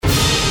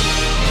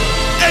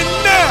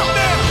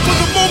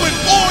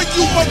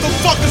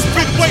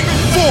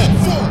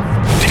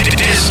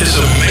is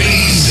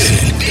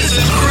amazing. This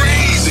is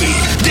crazy.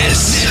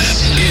 This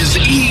is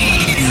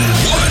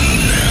E1.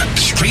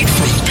 Straight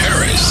from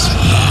Paris.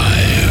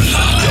 Live.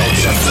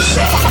 Check this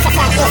out.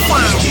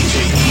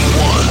 DJ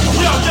E1.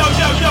 Yo.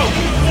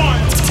 E1.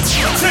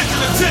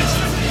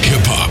 Attention.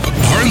 Hip-hop,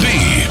 R&B,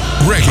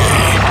 reggae.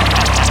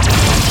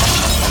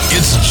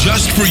 It's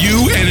just for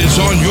you and it's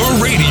on your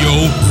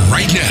radio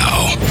right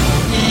now.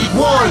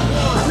 E1.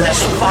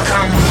 Let's fuck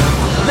 'em.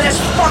 Let's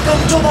fuck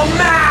 'em to the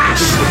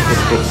max.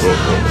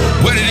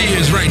 What it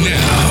is right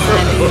now.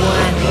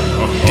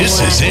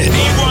 This is it.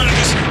 E1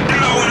 is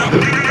blowing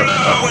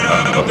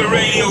up the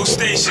radio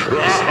station.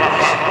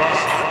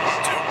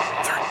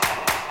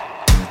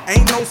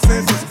 Ain't no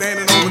sense in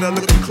standing over there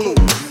looking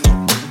clueless.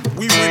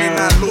 We winning,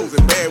 not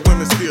losing. Bad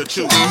women still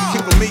choose.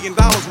 Keep $1 million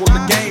worth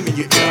of game in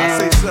your ear. I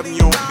say something you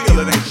don't feel,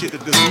 it ain't shit to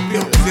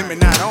disappear. Send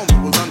not on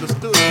me was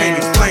understood, can't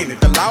explain it.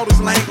 The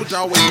loudest language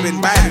always been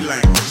body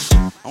language.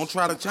 Don't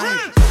try to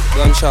change it.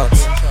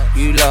 Gunshots,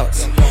 you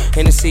lots.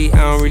 Hennessy, I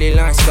don't really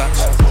like scotch.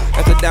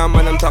 After down,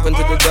 man, I'm talking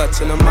to the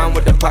Dutch. And I'm on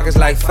with the pockets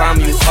like fam,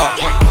 you up.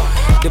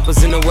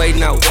 Dippers in the way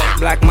now.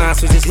 Black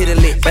minds, we just hit a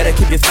lick. Better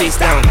keep your face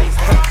down.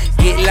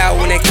 Get loud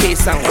when that case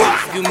sound.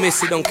 If you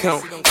miss it, don't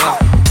count.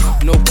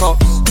 No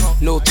cops,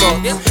 no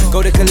thoughts.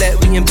 Go to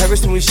collect, we in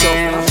Paris when we show.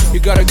 You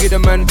gotta get a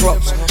man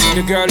props.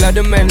 The girl like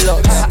the man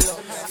lots.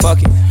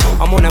 Fuck it,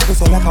 I'm on that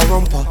pussy like a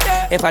romper.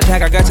 If I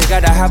tag, I got you,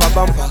 gotta have a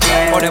bumper.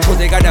 Or that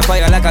pussy got that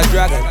fire like a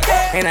dragon.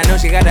 And I know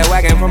she got that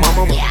wagon from my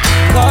mama.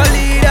 Call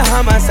it a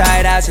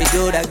homicide, how she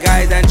do that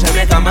guys and she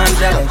make a man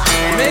jealous.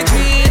 Make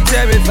me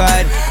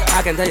terrified,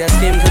 I can tell your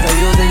skin cause I'm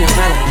using your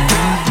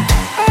melon.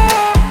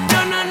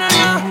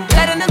 No,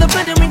 light another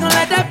blunt and we gon'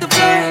 light up the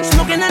floor.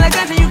 Smoking all the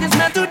ganja, you can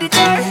smell through the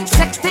door.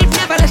 Sex tape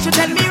never, that should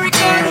tell me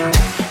record.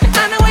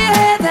 I know where your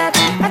head at,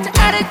 got your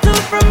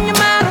attitude from your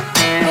mama.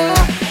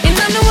 And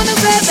I'm the one who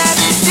said that,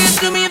 just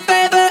do me a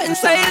favor and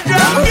say the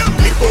drum.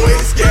 Big boy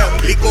is scared,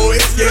 big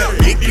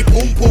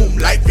boom,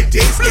 like 50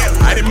 scale.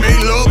 I done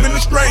made love in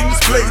the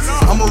strangest places.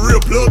 I'm a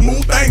real plug,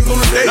 move things on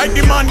the day. Like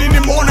the man in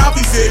the morning, I'll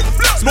be sick.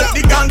 Smoke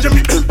the ganja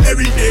me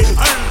every day.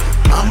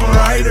 I'm a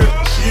rider,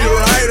 she a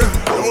rider.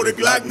 Throw the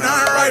Glock 9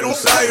 right on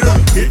cider.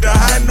 Hit the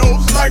high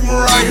notes like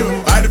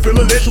Mariah. Body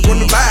feel electric when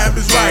the vibe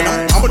is right.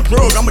 I'm a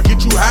drug, I'ma get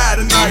you high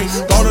tonight.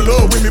 Fall in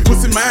love with me,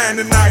 pussy mine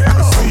tonight.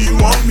 I see you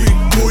on me,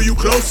 pull you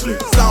closely.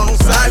 Sound on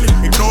silent,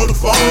 ignore the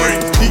phone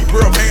ring. Deep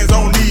real hands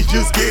on knees,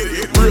 just get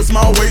it. Real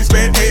small waist,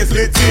 fat ass,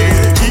 let's hit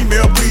it.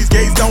 Email please,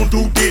 gates don't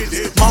do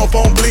digits. Mouth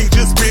on bling,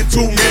 just spent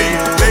 2 million.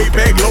 Lay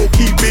back, low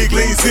key, big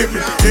lean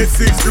sipping. That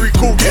 6'3"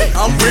 cool, yeah,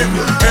 I'm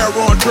ripping. Air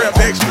on trap,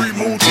 back street,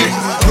 move chicken.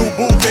 New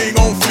boo thing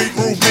on fleek,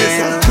 roof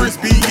missing.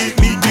 Crispy hit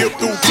me, dip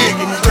through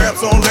kicking.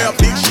 Straps on lap,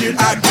 big shit,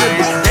 I grip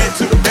it. Head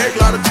to the back,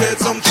 lot of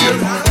tats, I'm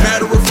chillin'.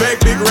 Matter of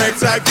fact, big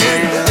racks, I get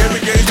it. Every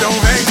game don't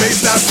hang, they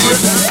stop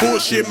trippin'.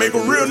 Bullshit make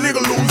a real nigga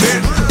lose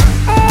it.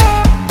 No.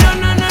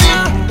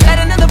 Light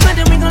another blunt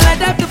and we gon'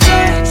 light up the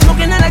floor.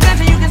 Smoking all the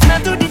ganja, you can smell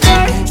through the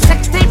door.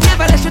 Sex tape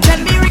never, that should tell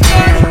me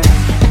record.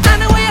 I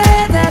know where your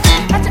head at,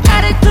 got your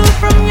attitude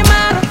from your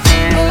mama.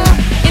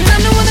 And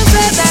I'm the one who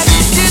said that,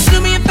 just do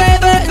me a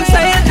favor and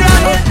say it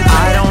drum.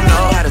 I don't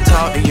know how to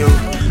talk to you.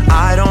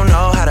 I don't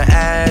know how to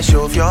ask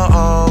you if you're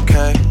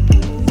okay.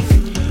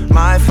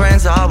 My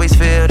friends always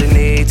feel the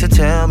need to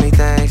tell me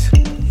things.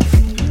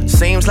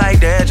 Seems like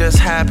they're just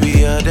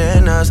happier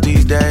than us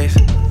these days.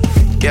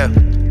 Yeah.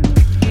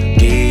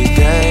 These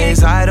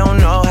days I don't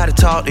know how to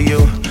talk to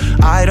you.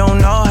 I don't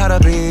know how to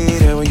be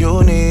there when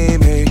you need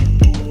me.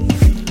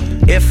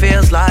 It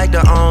feels like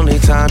the only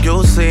time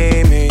you'll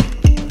see me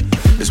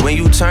is when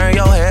you turn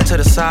your head to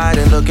the side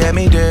and look at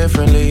me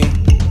differently.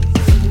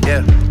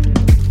 Yeah.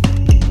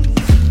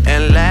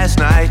 And last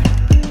night,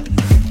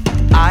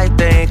 I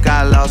think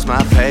I lost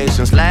my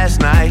patience.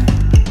 Last night,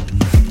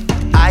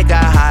 I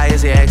got high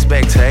as the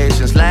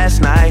expectations.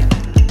 Last night,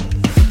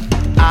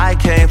 I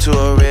came to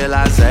a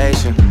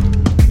realization,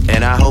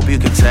 and I hope you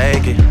can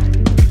take it.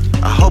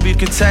 I hope you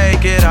can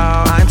take it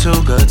all. I'm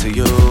too good to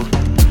you.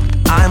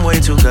 I'm way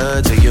too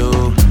good to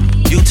you.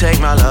 You take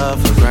my love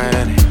for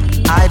granted.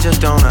 I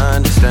just don't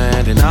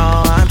understand it.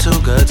 No, I'm too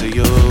good to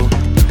you.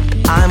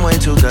 I'm way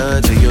too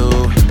good to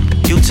you.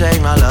 You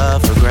take my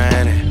love for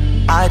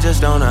granted. I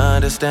just don't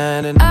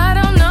understand it. I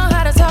don't know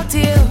how to talk to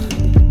you.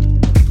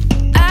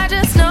 I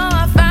just know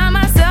I find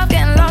myself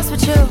getting lost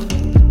with you.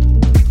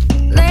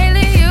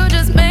 Lately you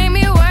just made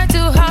me work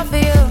too hard for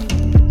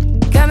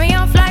you. Got me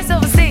on flights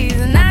overseas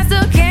and I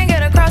still can't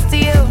get across to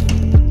you.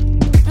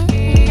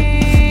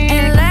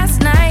 And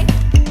last night,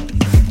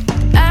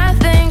 I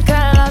think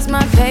I lost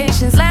my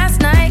patience.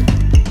 Last night,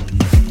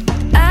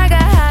 I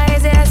got high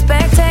as the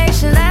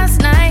expectation.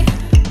 Last night,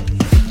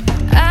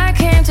 I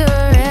came to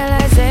a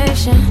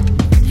realization,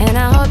 and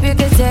I hope you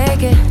could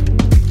take it.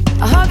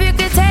 I hope you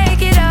could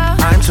take it all.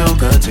 I'm too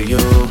good to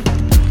you.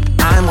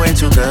 I'm way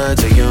too good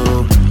to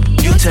you.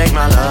 You take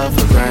my love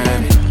for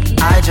granted.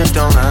 I just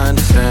don't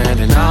understand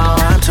it. No,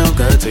 I'm too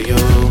good to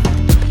you.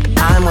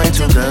 I'm way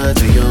too good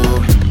to you.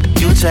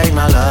 You take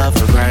my love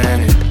for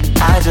granted.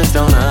 I just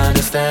don't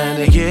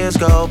understand it. Years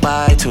go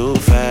by too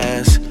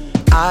fast.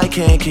 I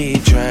can't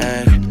keep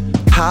track.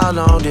 How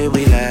long did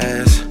we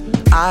last?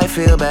 I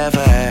feel bad for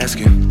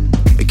asking.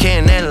 It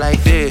can't end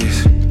like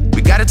this.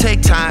 We gotta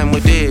take time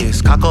with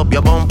this. Cock up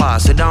your bomba,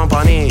 sit down,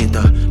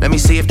 bonita. Let me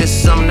see if this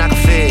is something I can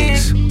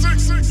fix.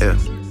 Yeah.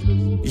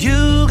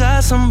 You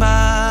got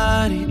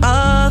somebody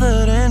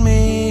other than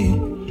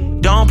me.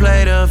 Don't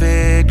play the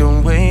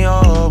victim when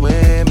you're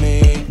with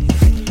me.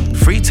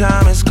 Free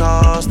time is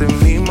costing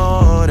me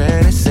more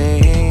than it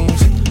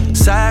seems.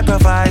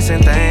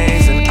 Sacrificing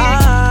things, and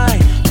I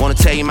wanna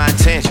tell you my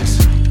intentions.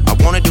 I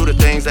wanna do the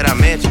things that I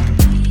mentioned.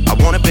 I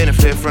wanna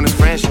benefit from this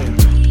friendship.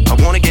 I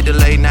wanna get the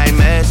late night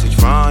message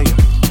from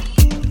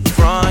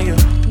you.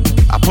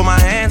 I put my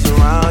hands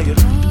around you.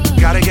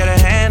 Gotta get a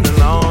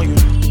handle on you.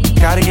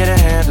 Gotta get a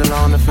handle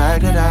on the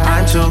fact that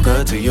I'm too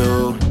good to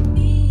you.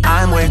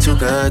 I'm way too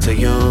good to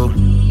you.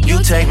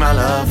 You take my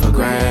love for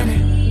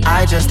granted.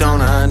 I just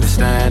don't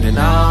understand it.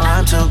 No,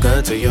 I'm too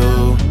good to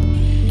you.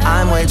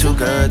 I'm way too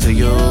good to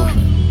you.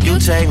 You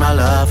take my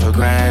love for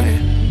granted.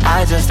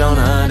 I just don't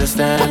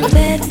understand it.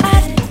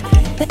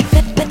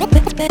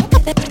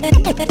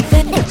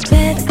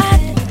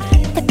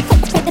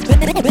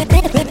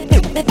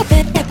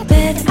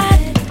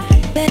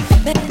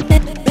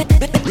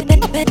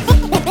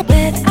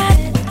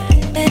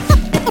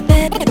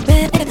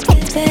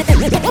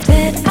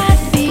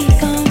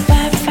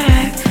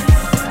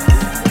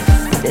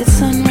 It's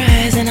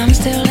sunrise and I'm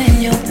still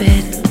in your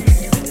bed.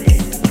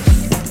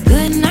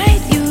 Good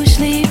night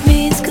usually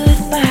means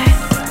goodbye.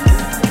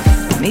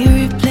 Me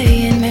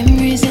replaying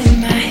memories in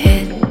my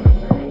head.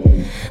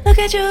 Look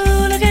at you,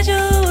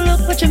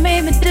 look what you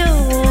made me do.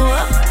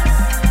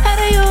 How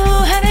do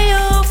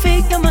you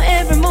fake on my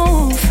every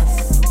move?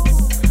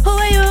 Who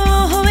are you,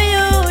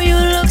 you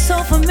look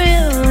so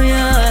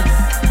familiar.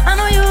 I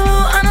know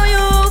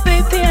you,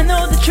 baby, I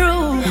know the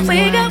truth.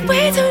 We got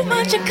way too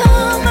much in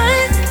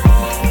common.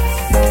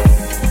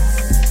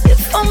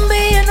 If I'm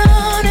being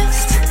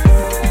honest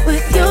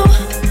with you,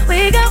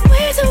 we got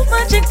way too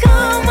much in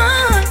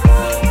common.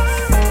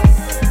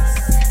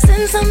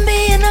 Since I'm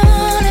being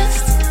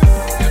honest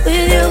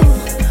with you,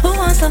 who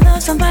wants to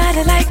love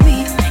somebody like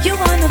me? You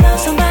wanna love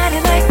somebody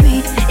like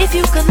me? If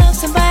you could love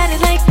somebody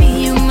like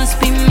me, you must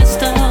be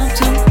messed up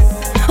too.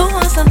 Who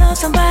wants to love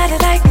somebody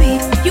like me?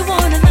 You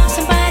wanna love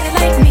somebody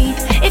like me?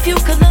 If you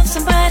could love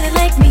somebody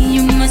like me,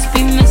 you must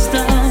be messed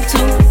up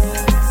too.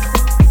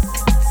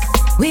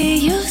 We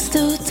used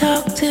to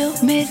talk till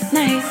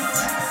midnight.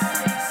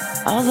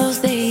 All those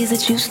days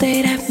that you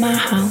stayed at my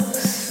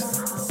house,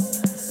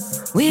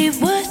 we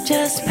were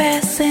just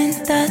passing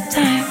the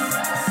time.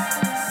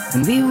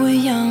 When we were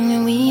young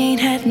and we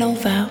ain't had no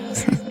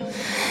vows.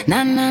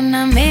 Nah,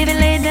 maybe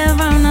later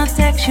on I'll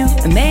text you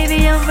and maybe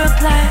you'll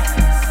reply.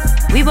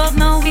 We both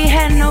know we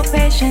had no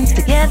patience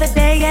together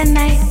day and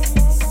night.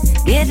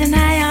 Getting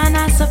high on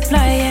our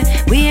supply, yeah,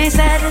 we ain't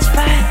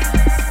satisfied.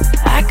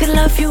 I could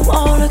love you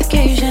all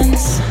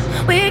occasions.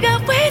 We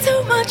got way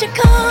too much in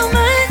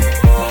common.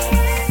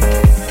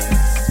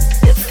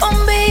 If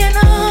I'm being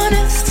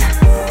honest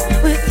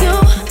with you,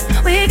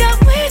 we got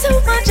way too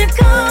much in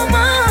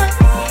common.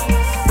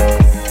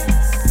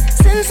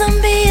 Since I'm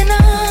being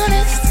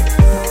honest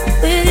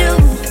with you,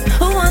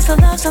 who wants to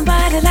love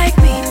somebody like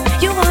me?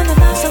 You wanna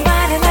love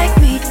somebody like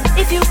me?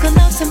 If you could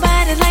love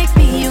somebody like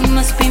me, you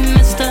must be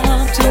messed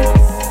up too.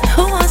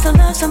 Who wants to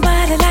love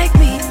somebody like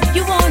me?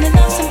 You wanna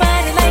love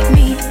somebody like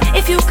me?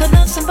 If you could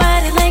love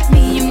somebody like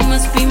me, you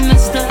must be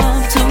messed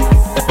up too.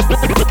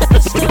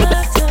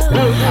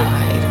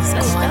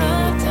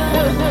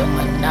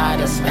 I'm not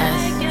a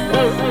mess.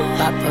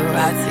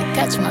 Paparazzi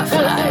catch my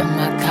fly,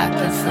 my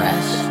cocky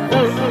fresh.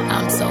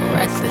 I'm so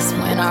reckless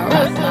when I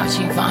rock my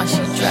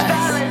Givenchy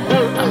dress.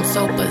 I'm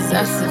so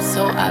possessive,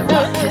 so I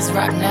rock his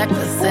rock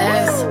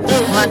necklaces.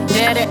 My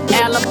daddy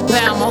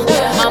Alabama,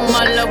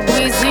 mama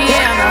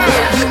Louisiana.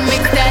 You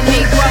mix that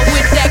Negro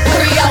with that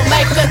Creole,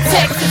 make a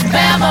Texas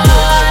Bama. I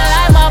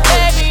like my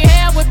baby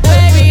hair with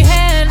baby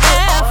hair and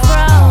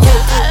afro.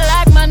 I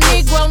like my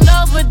Negro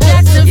nose with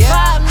Jackson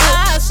 5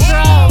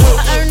 nostrils.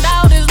 I earned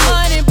all this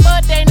money,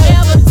 but they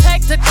never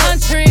take the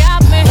country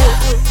out me.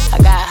 I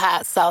got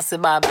hot sauce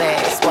in my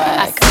bag, swag.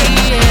 I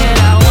see it,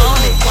 I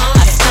want it.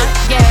 I stunt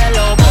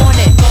yellow on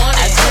it.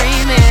 I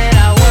dream it,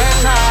 I work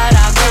hard,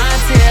 I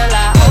grind till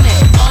I own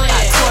it.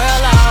 I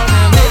twirl on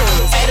them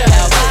hitters,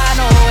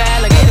 albino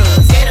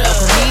alligators, El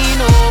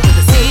Camino with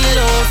the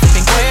CeeLo,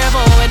 sipping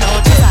Cuervo and no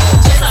chisa.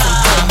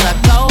 Sometimes I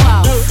go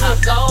out,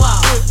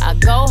 I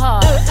go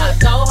hard.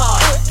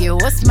 Get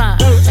what's mine,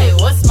 hey,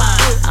 what's mine?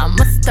 I'm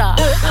a star,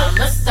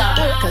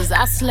 cause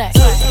I slay,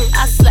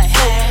 I slay,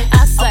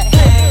 I slay,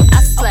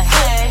 I slay,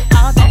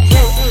 all day.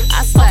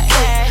 I slay,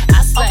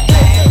 I slay,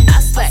 I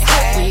slay.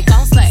 We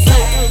gon' slay,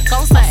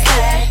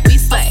 we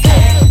slay.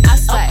 I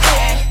slay,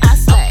 I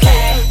slay,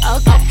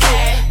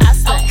 okay, I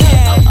slay.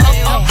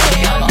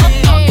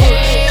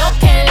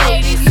 Okay,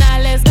 ladies, now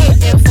let's get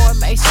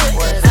information.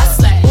 I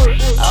slay.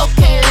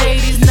 Okay,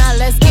 ladies, now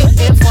let's get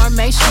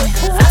information.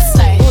 I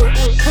slay.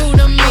 Prove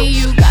to me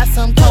you got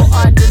some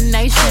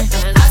coordination.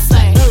 I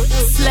slay.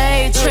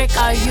 Slay trick,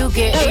 or you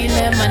get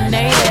eliminated.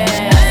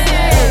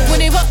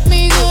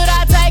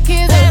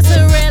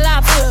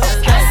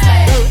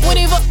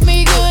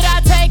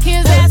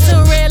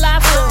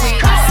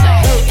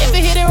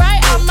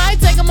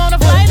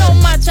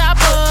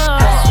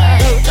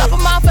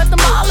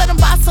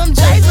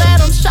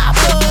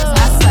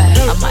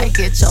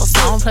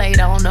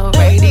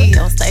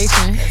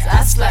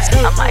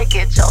 I might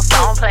get your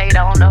song played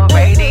on the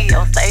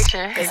radio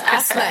station. Cause I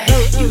slay.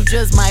 You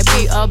just might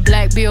be a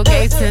black Bill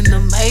Gates in the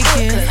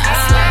making. Cause I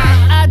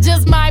slay. I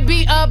just might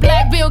be a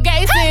black Bill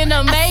Gates in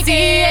the making. I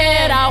see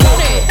it, I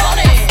want it.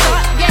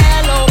 Start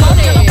yellow, want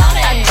it.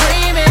 I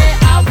dream it,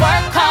 I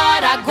work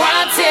hard, I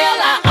grind till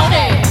I own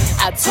it.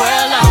 I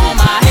twirl on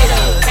my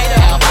haters,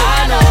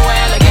 albino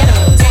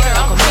alligators,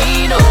 El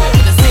Camino,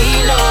 the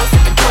CeeLos,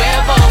 sipping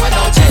Cuervo with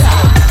no chilla.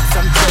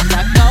 Sometimes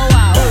I go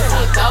out,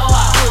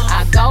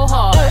 I go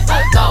hard,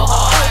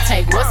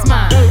 take what's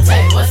mine,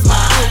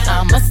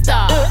 I'm a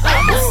star,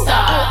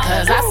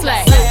 cause I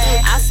slay,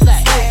 I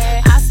slay,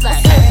 I slay,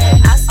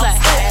 I slay,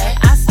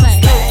 I slay,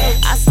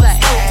 I slay,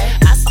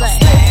 I slay,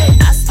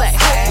 I slay,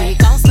 we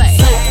gon' slay,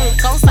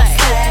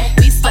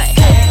 we slay,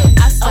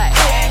 I slay,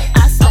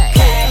 I slay,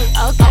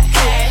 okay,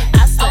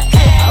 I slay,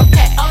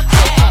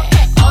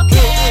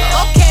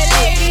 okay,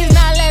 ladies,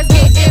 now let's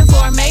get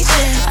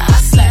information, I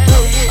slay,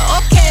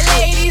 okay,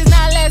 ladies,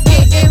 now let's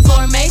get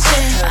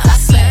information, I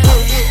slay,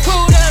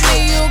 prove to me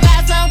you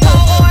got some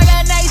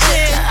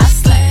coordination, I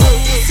slay,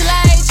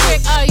 slay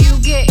trick, or you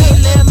get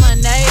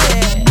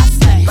eliminated, I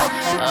slay,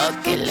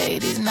 okay,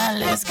 ladies, now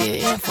let's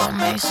get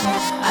information,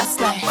 I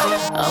slay,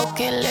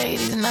 okay,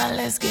 ladies, now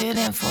let's get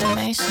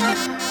information,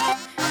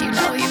 you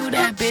know you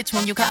that bitch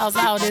when you cause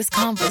all this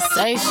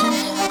conversation,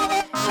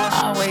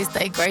 always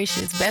stay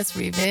gracious, best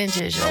revenge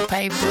is your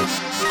paper.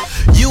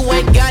 You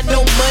ain't got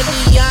no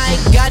money, I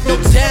ain't got no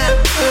time.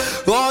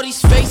 All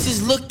these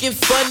faces looking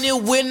funny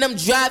when I'm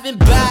driving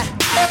by.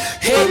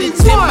 Headed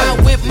to my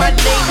whip, my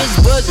name is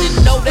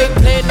buzzing. No, they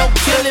plan on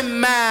killing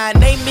mine.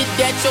 Name it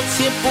at your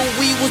temple,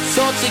 we was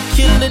taught to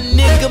kill a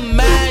nigga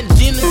mind.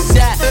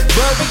 Genocide,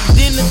 buried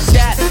in the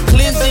tide,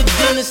 cleansing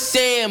in the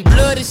sand.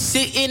 Blood is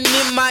sitting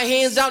in my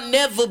hands, I'll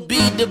never be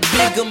the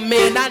bigger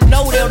man. I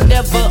know they'll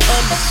never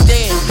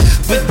understand,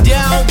 but they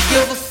don't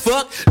give a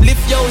fuck.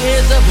 Lift your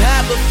hands up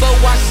high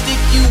before I stick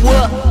you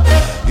up.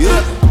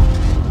 Yeah.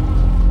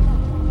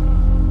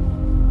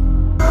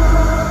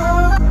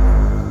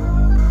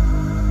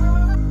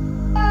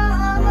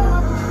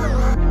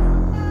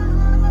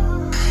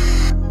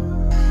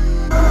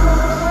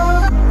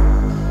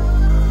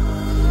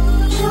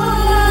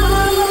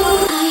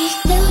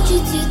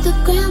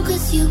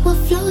 You were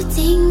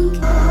floating.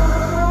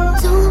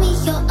 Told me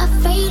you're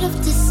afraid of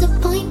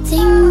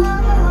disappointing.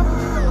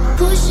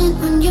 Pushing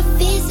on your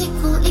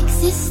physical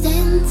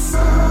existence.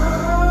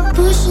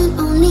 Pushing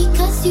only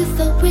cause you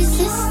felt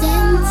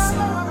resistance.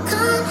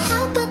 Can't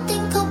help but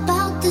think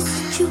about the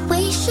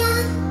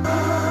situation.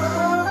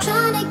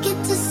 Trying to get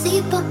to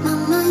sleep but my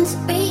mind's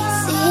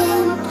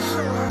racing.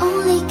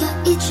 Only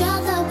got each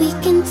other we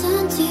can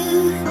turn to.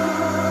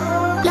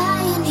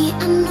 Lying here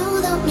I know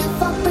they'll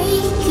never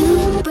break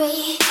you,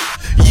 break.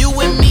 You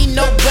and me,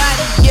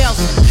 nobody else.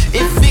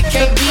 If it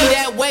can't be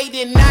that way,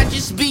 then I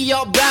just be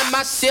all by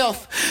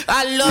myself.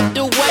 I love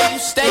the way you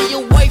stay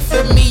away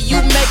from me, you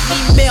make me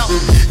melt.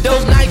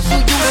 Those nights you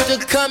used to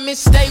come and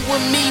stay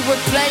with me,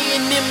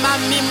 replaying in my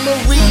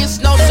memory. It's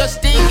no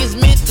such thing as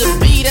meant to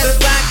be, that's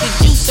fine,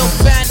 cause you so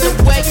fine. The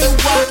way you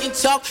walk and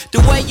talk, the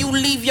way you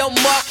leave your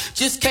mark,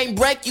 just can't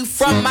break you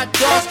from my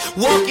thoughts.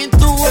 Walking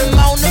through them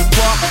on the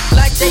park,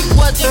 like they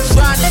wasn't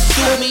trying to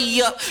shoot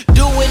me up.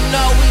 Doing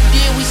all we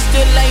did, we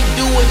still ain't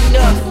doing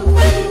enough.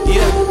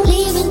 Yeah.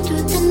 Leaving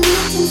through the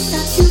night and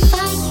starting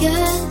fire.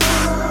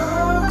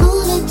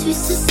 Moving to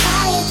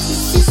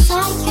society's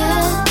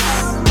desire.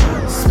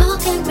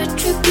 Smoke and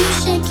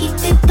retribution, keep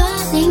it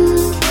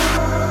burning.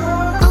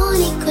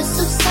 Only cause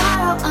of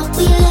sorrow are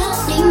we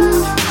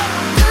learning.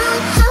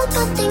 Can't help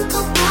but think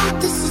about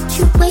the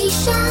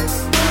situation.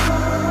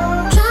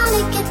 Trying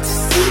to get to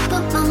sleep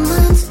but my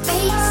mind's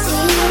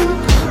racing.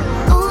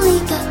 Only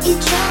got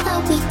each other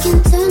we can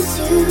turn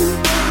to.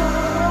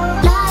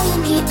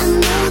 Lying here I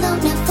know they'll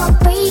never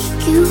break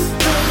you,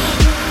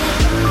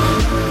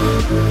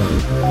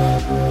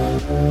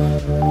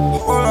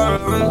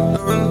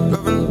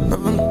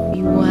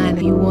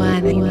 You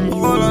want it.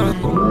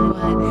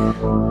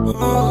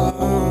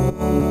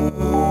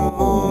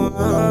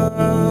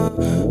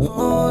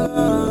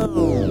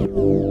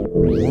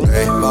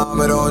 Hey,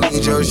 mama don't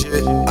need your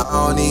shit. I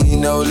don't need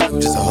no love,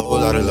 just a whole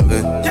lot of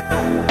loving.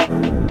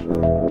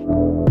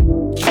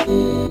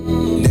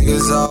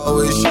 Niggas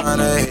always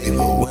tryna hate,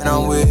 but when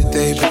I'm with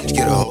they bitch,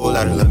 get a whole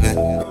lot of loving.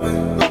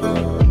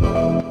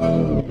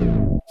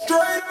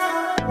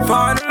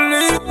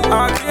 Finally,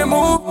 I can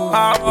move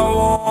how I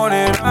want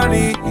it. I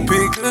need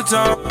pick the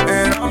time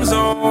and I'm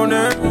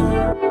zoning.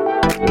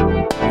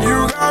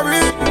 You got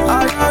me, I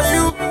got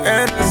you,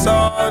 and that's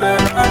all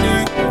that I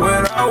need.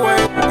 When I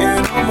wake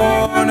in the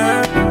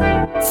morning,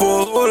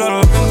 full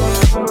of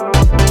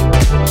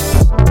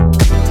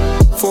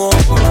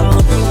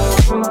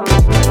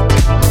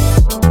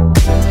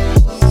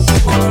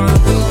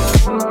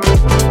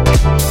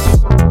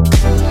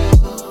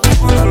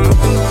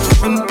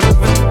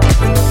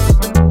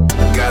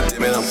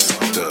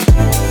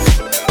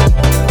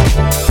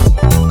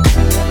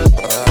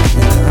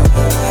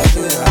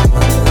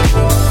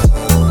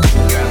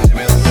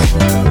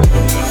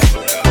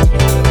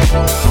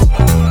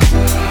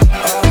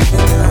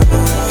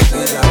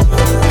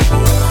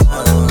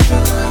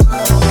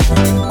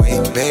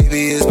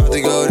Baby, it's about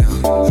to go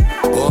down.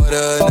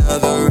 Order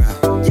another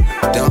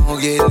round.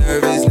 Don't get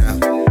nervous now.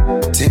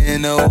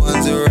 10 no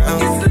ones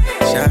around.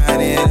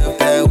 Shining up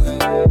that whip.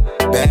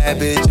 Bad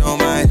bitch on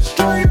my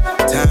hip.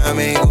 Time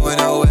ain't going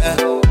nowhere.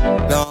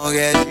 Long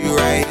as you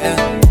right here.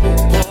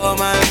 Pour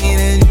my lean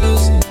and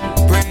juice.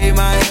 Braid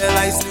my hair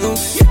like Snoop.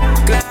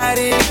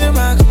 Gliding in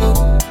my coupe.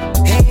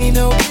 Ain't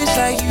no bitch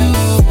like you.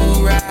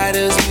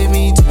 Riders with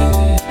me too.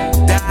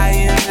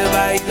 Dying to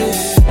buy you.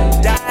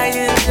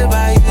 Dying to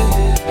buy you.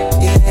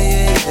 Yeah.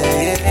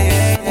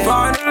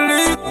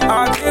 Finally,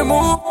 I can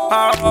move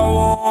how I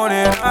want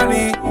it. I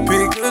need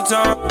pick the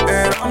time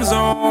and I'm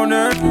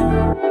zoning.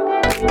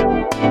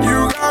 You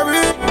got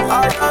me, I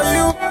got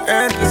you,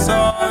 and it's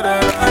all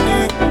that I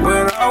need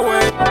when I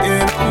wake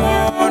in the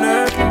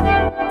morning.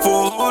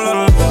 For all of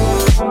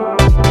love.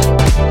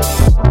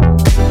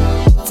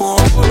 For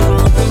all of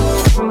love.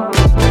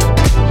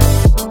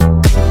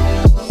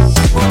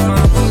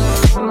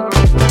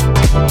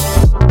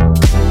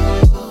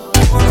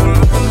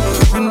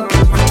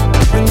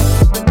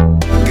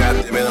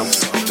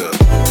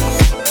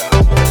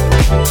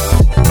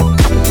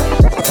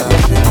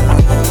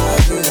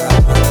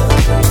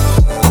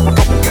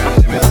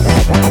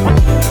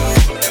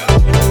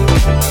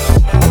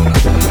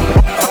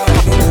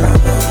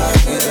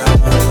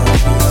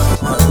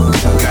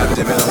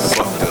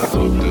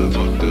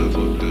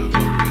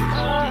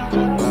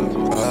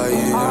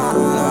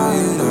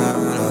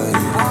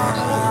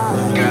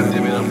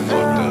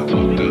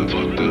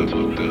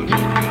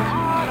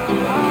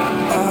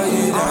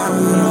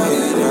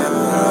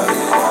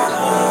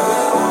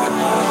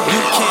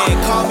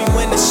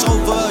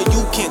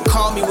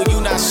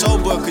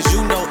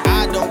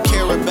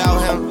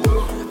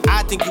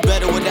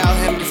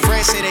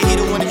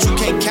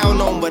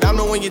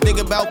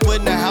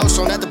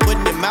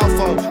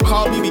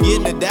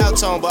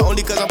 But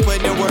only cause I'm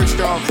putting in work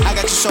strong. I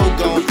got your soul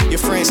gone, your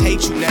friends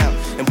hate you now.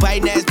 And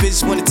biting ass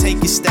bitches wanna take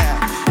your style.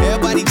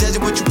 Everybody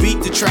judging what you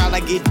beat the trial. I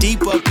get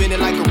deep up in it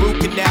like a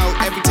root canal.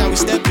 Every time we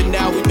stepping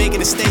out, we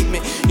making a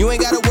statement. You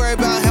ain't gotta worry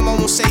about him, I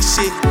won't say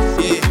shit.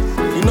 Yeah,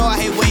 you know I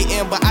hate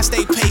waiting, but I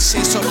stay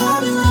patient. So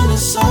call me when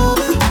it's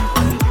over.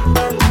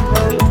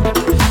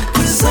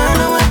 Cause I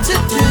know what to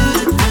do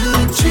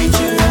to treat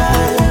you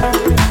right.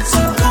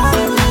 So call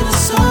me when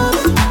it's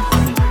over.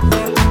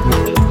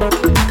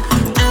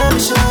 I'm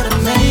sure to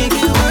make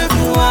it worth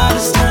your while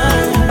this time.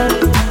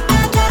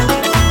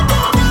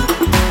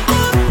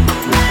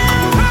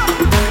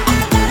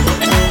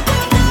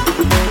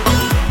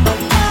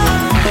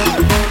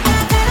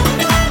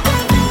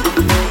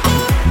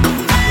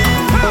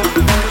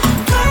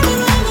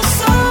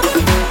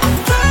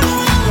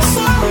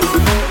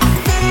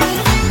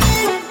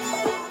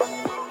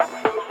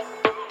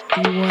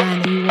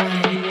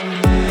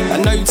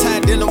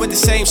 The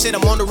same shit,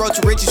 I'm on the road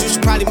to riches, you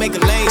should probably make a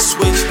lane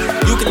switch.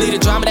 You can leave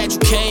the drama that you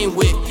came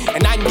with,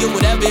 and I can get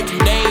whatever if you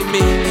name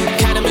it.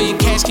 Count a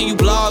million cash, can you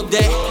blog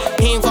that?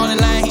 He ain't fall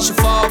in line, he should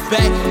fall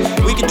back.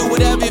 We can do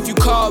whatever if you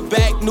call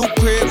back. New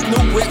cribs,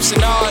 new whips and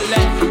all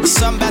that. There's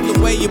something about the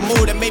way you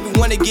move that made me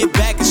wanna get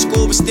back in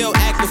school, but still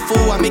act a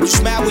fool. I make you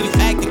smile when you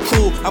acting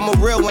cool. I'm a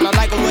real one, I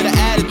like him with an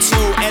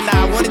attitude. And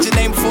I wanted your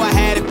name before I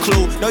had a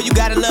clue. Know you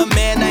got a little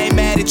man, I ain't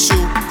mad at you.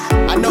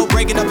 I know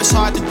breaking up is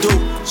hard to do,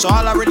 so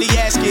all I really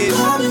ask is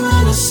call me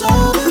when it's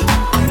over.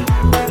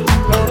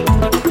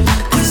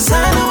 Cause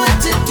I know what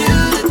to do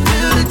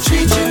to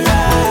treat you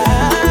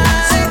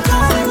right. So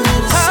call me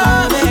when it's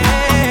over.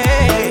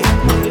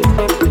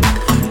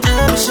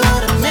 I'm sure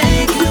to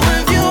make it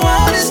worth your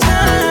while this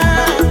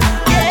time.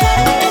 Yeah.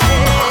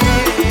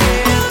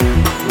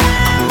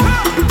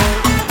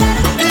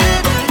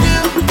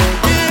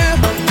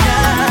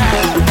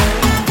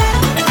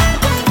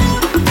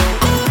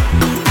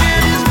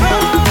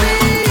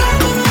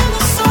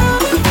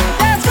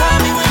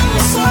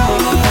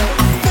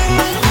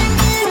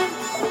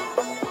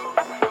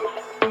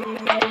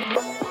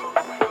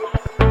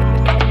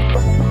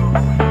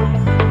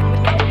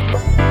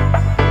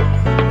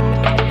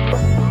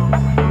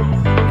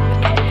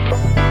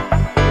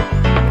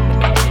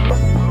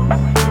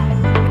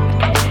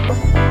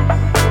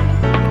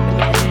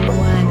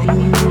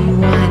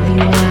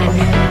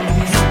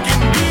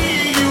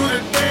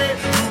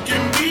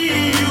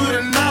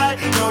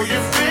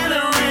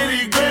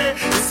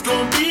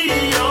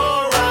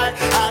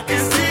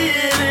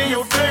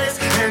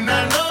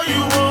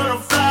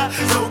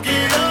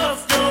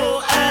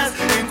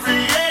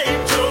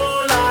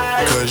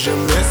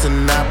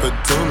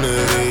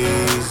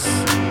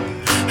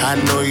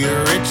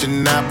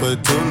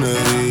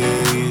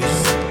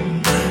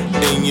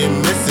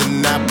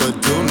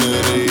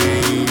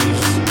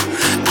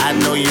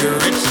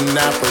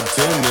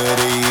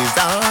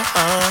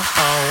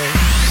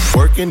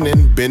 Drinking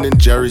in Ben and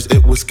Jerry's,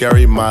 it was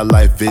scary. My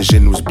life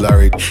vision was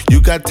blurry. You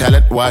got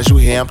talent, why's you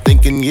here? I'm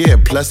thinking, yeah.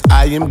 Plus,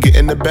 I am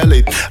getting the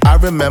belly. I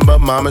remember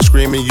mama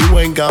screaming, you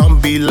ain't gonna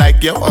be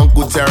like your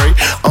Uncle Terry.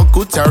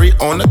 Uncle Terry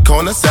on the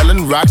corner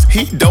selling rocks.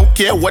 He don't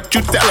care what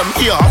you tell him,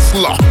 he a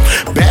hustler.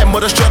 Bad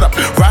mother, shut up.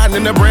 Riding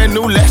in a brand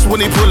new Lex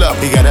when he pull up.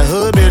 He got a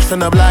hood bitch from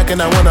the block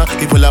and I wanna.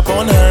 He pull up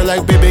on her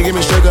like, baby, give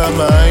me sugar,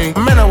 man.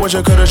 Man, I wish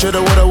I coulda,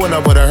 shoulda, woulda, when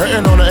I put her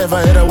hurting on her if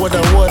I hit her with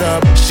a what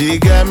up. She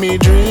got me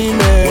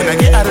dreaming. When I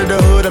get out of the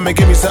hood, I'ma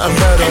give me something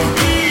better. You can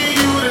be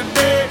you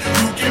today,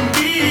 you can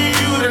be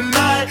you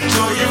tonight.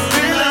 So you're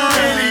feeling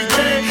really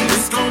great,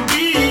 it's gon'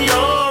 be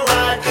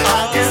alright.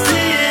 I can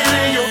see it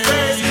in your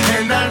face,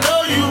 and I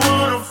know you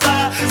wanna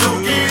fly. So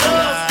get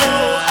up, go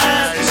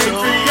ask, and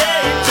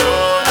create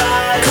your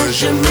life.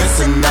 Cause you're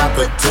missing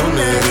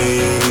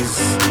opportunities.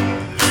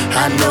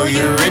 I know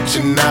you're rich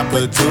in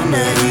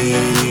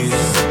opportunities,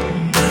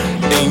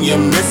 and you're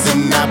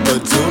missing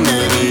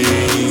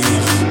opportunities.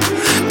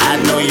 I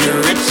know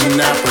you're rich in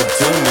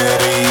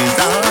opportunities.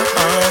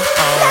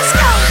 Let's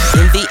go.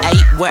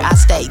 MV8 where I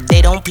stay,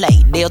 they don't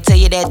play. They'll tell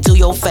you that to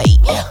your face.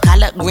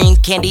 Collard greens,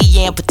 candy,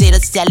 yam, potato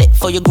salad.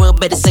 For your girl,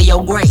 better say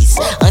your grace.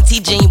 Auntie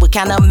Jean was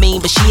kinda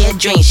mean, but she had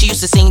dreams. She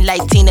used to sing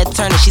like Tina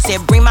Turner. She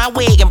said, bring my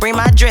wig and bring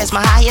my dress,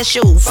 my high heel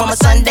shoe from a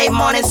Sunday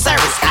morning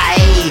service.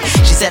 Aye,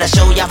 she said, I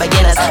show y'all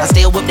beginners. I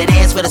still whip that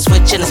ass with a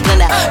switch and a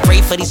splinter.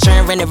 Pray for these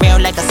turn, running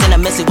around like a sinner.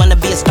 Missy wanna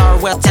be a star,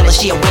 well, tell her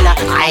she a winner.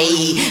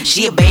 Aye,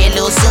 she a bad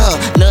little son.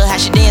 Love how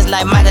she dance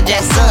like Michael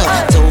Jackson.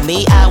 Told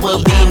me I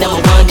will be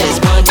number one,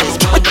 just one,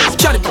 just one.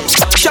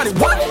 Shut it,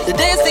 what? The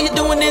dance that you're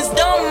doing is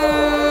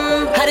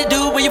dumb. How they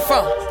do, where you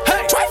from?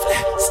 Hey,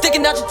 trifling.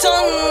 Sticking out your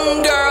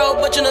tongue, girl,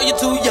 but you know you're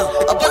too young.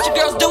 A bunch of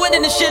girls do it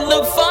and the shit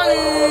look fun.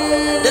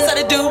 That's how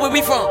they do where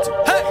we from.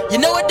 Hey, you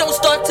know it don't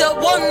start till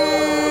 1.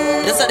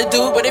 That's how they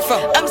do it where they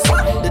from. I'm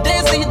sorry. The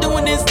dance that you're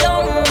doing is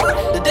dumb.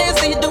 The dance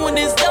that you're doing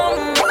is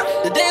dumb.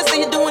 The dance that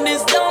you're doing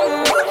is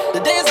dumb. The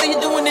dance that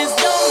you're doing is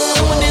dumb.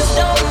 Doing this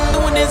dumb.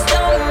 Doing this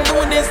dumb.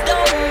 Doing this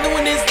dumb.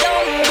 Doing this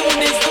dumb. Doing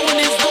this. Doing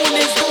this. Doing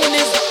this. Doing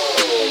this.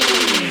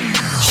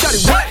 Shut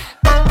it. What?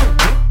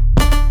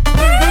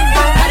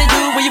 How they do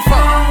it where you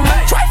from?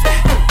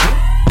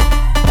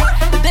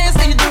 The dance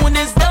that you're doing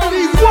is dumb.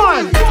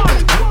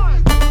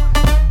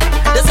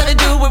 That's how they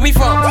do it where we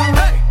from.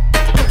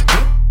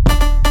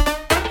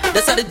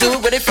 That's how they do it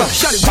where they from.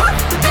 Shut it. What?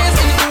 The dance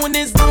that you're doing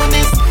is doing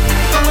this.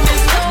 Doing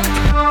this dumb.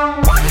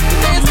 The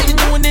dance that you're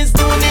doing is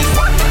doing this.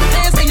 The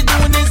dance that you're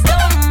doing is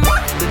dumb.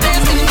 The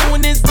dance that you're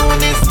doing is doing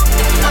this.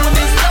 Doing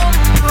this dumb.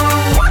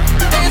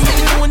 The dance that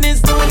you're doing is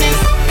doing this.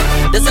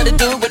 That's how they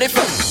do it where they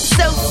from.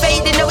 So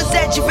faded, no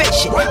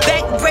exaggeration.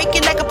 Back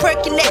breaking like a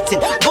percolating.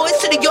 Boys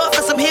to the yard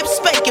for some hip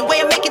spanking. Way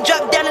I make it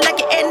drop down and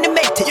like an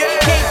animated.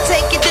 Can't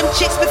take it, them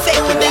chicks be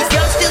faking. These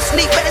girls still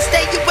sleep, better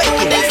stay awake.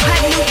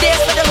 Hot new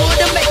dance for the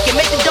hood to make it.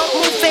 Make it don't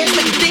move fast,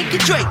 make you think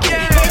you're drinking.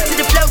 Head to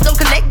the flow, don't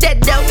collect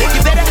that dough.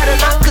 You better huddle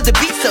up, cause the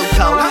beat's so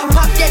cold.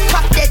 Pop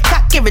that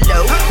cock and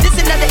reload. This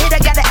another hit, I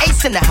got an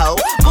ace in the hole.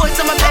 Boys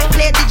on my back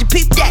player, did you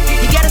peep that?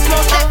 You got a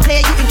small stack player,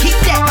 you can keep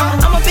that.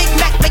 I'm a Big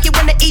Mac, make you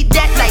wanna eat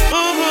that. Like,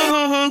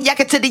 yak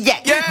it to the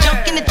yak.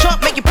 Jump in the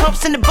trunk, make you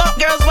pumps in the bump.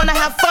 Girls wanna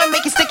have fun,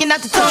 make you sticking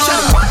out the tongue.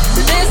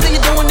 The dance that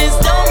you're doing is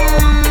dumb.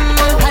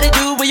 How they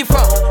do it where you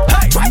from?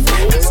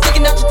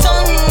 Sticking out your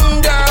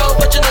tongue, girl,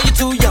 but you know you're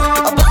too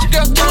young. A bunch of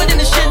girls do it and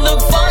the shit look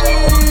fun.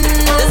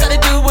 That's how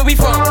they do it where we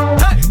from.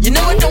 You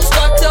know it don't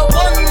start till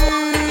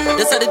 1.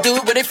 That's how they do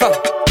it where they from.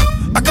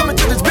 I come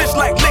into this bitch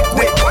like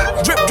liquid.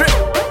 Drip, drip,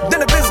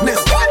 then a business.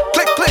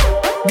 Click, click,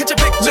 get your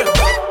picture.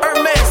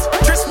 Hermes,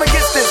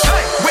 Trismegistus.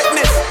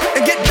 Witness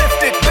and get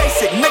lifted.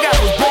 Basic, nigga, I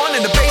was born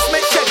in the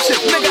basement.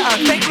 Shit, nigga, I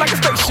think like a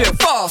spaceship.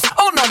 False,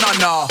 oh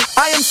no.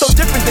 I am so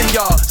different than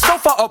y'all, so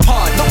far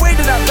apart. The way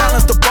that I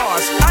balance the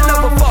bars, I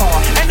never fall.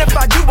 And if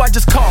I do, I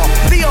just call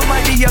the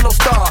almighty yellow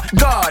star.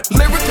 God,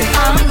 lyrically,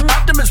 I'm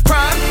Optimus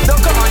Prime. They'll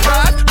come on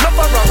drive, love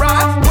for a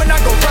ride. When I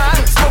go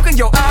ride, smoking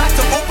your eyes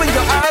to open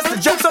your eyes. The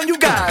joke's on you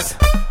guys.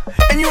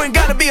 And you ain't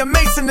gotta be a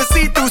Mason to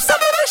see through some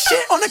of this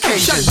shit on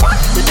occasion.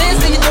 The dance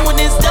that you're doing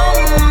is dumb.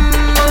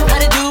 How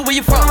they do it where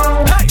you from?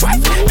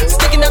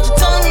 Sticking out your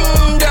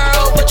tongue,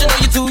 girl, but you know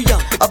you're too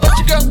young. A bunch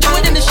of girls do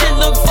it and the shit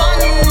look fun.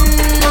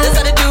 That's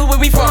how they do it where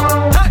we from.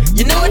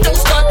 You know it don't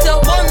start till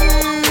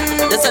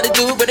 1. That's how they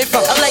do it where they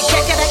from. I'm like,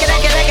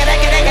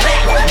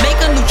 make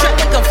a new track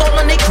and come fall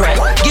on they crack.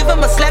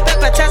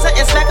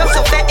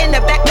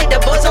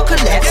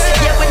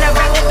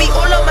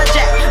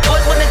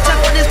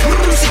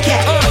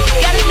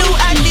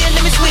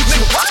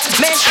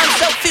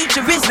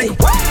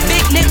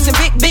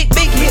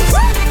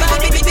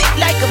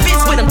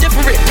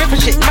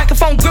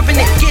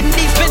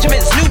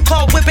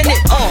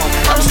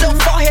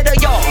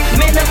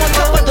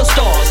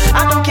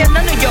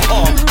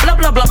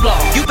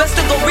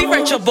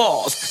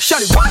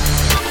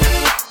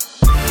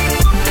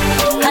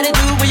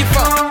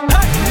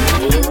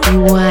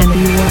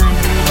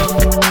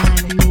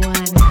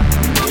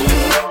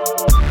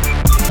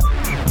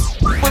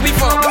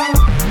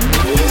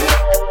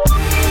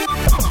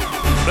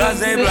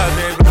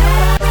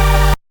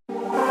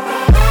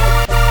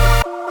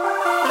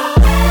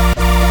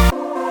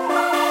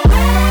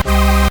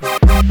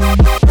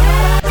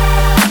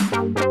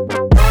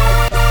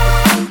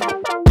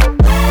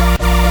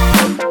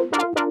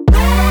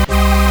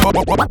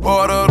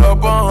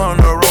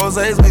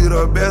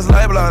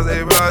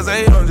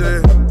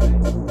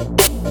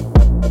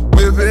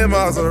 Whipping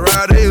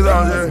Maseratis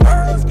on you.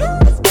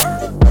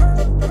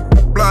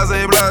 Blase,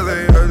 blase,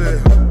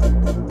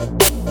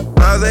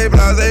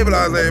 blase,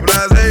 blase, blase,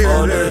 blase.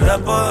 Ordered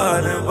up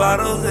 100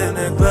 bottles in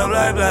the club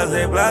like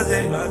blase, blase, blase,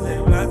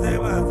 blase,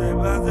 blase,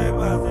 blase,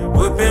 blase.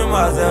 Whipping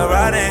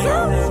Maserati.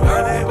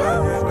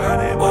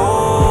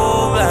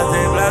 Oh, blase,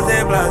 blase,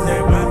 blase, blase,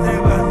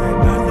 blase, blase.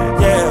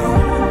 Yeah,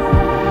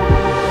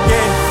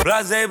 yeah.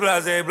 Blase,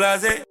 blase,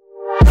 blase.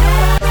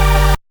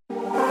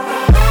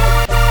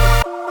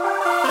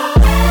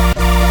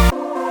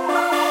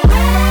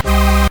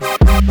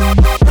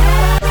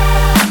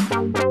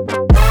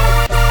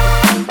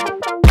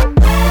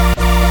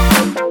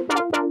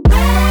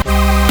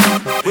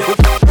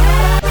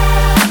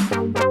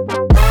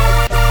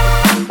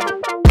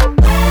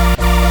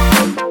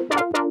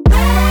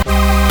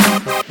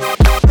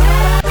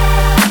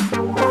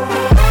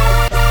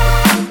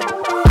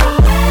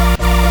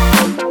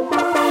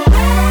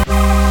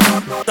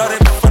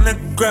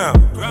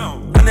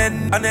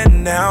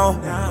 And now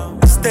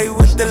I stay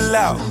with the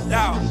loud.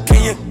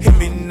 Can you hear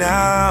me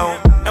now?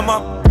 Am I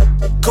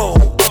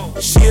cold?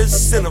 She a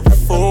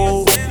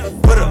centerfold.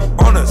 Put her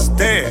on a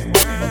stand,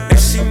 and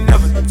she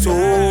never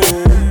told.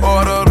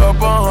 Ordered up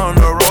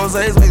 100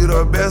 roses, we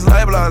the best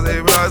like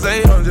blase,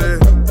 blase, on J.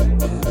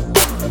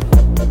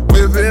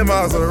 Whipping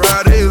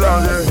Maseratis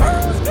on J.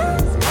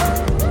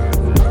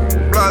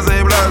 Blase,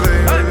 blase, blase,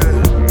 blase,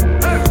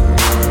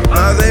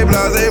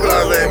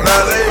 blase, blase,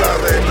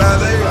 blase, blase,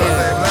 blase.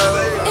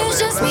 It's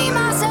just me,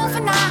 myself,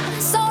 and I.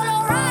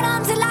 Solo ride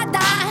until I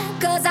die.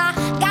 Cause I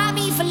got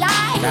me for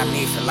life. Got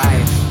me for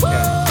life.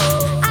 Yeah.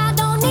 I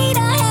don't need a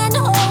hand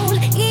to hold.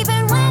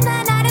 Even when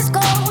the night is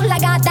cold, I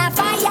got that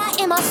fire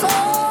in my soul.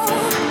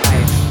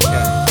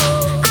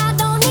 I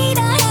don't need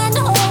a hand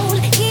to hold.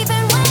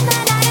 Even when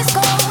the night is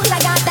cold, I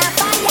got that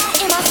fire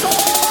in my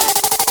soul.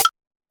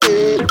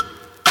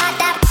 Got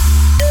that.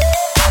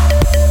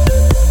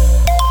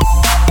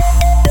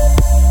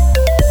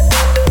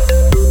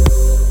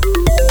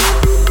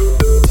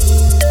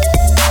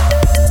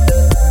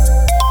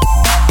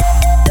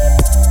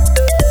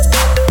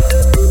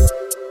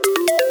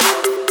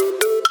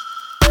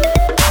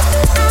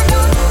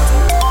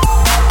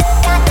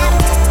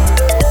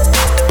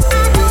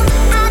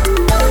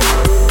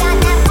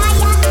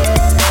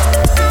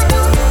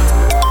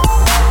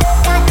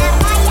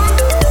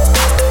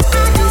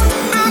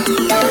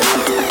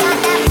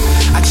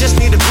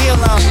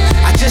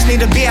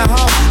 To be at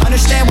home,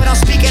 understand what I'm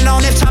speaking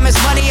on. If time is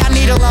money, I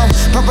need a loan.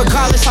 But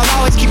regardless, I'll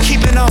always keep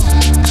keeping on.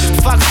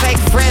 Fuck fake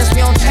friends,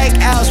 we don't take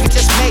L's, we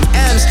just make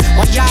M's.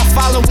 While y'all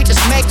follow, we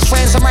just make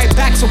trends. I'm right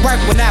back to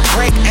work when that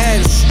break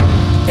ends.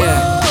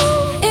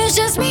 Yeah. It's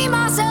just me,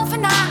 myself,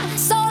 and I.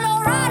 Solo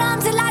ride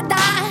until I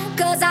die.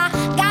 Cause I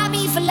got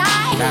me for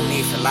life. Got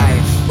me for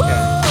life.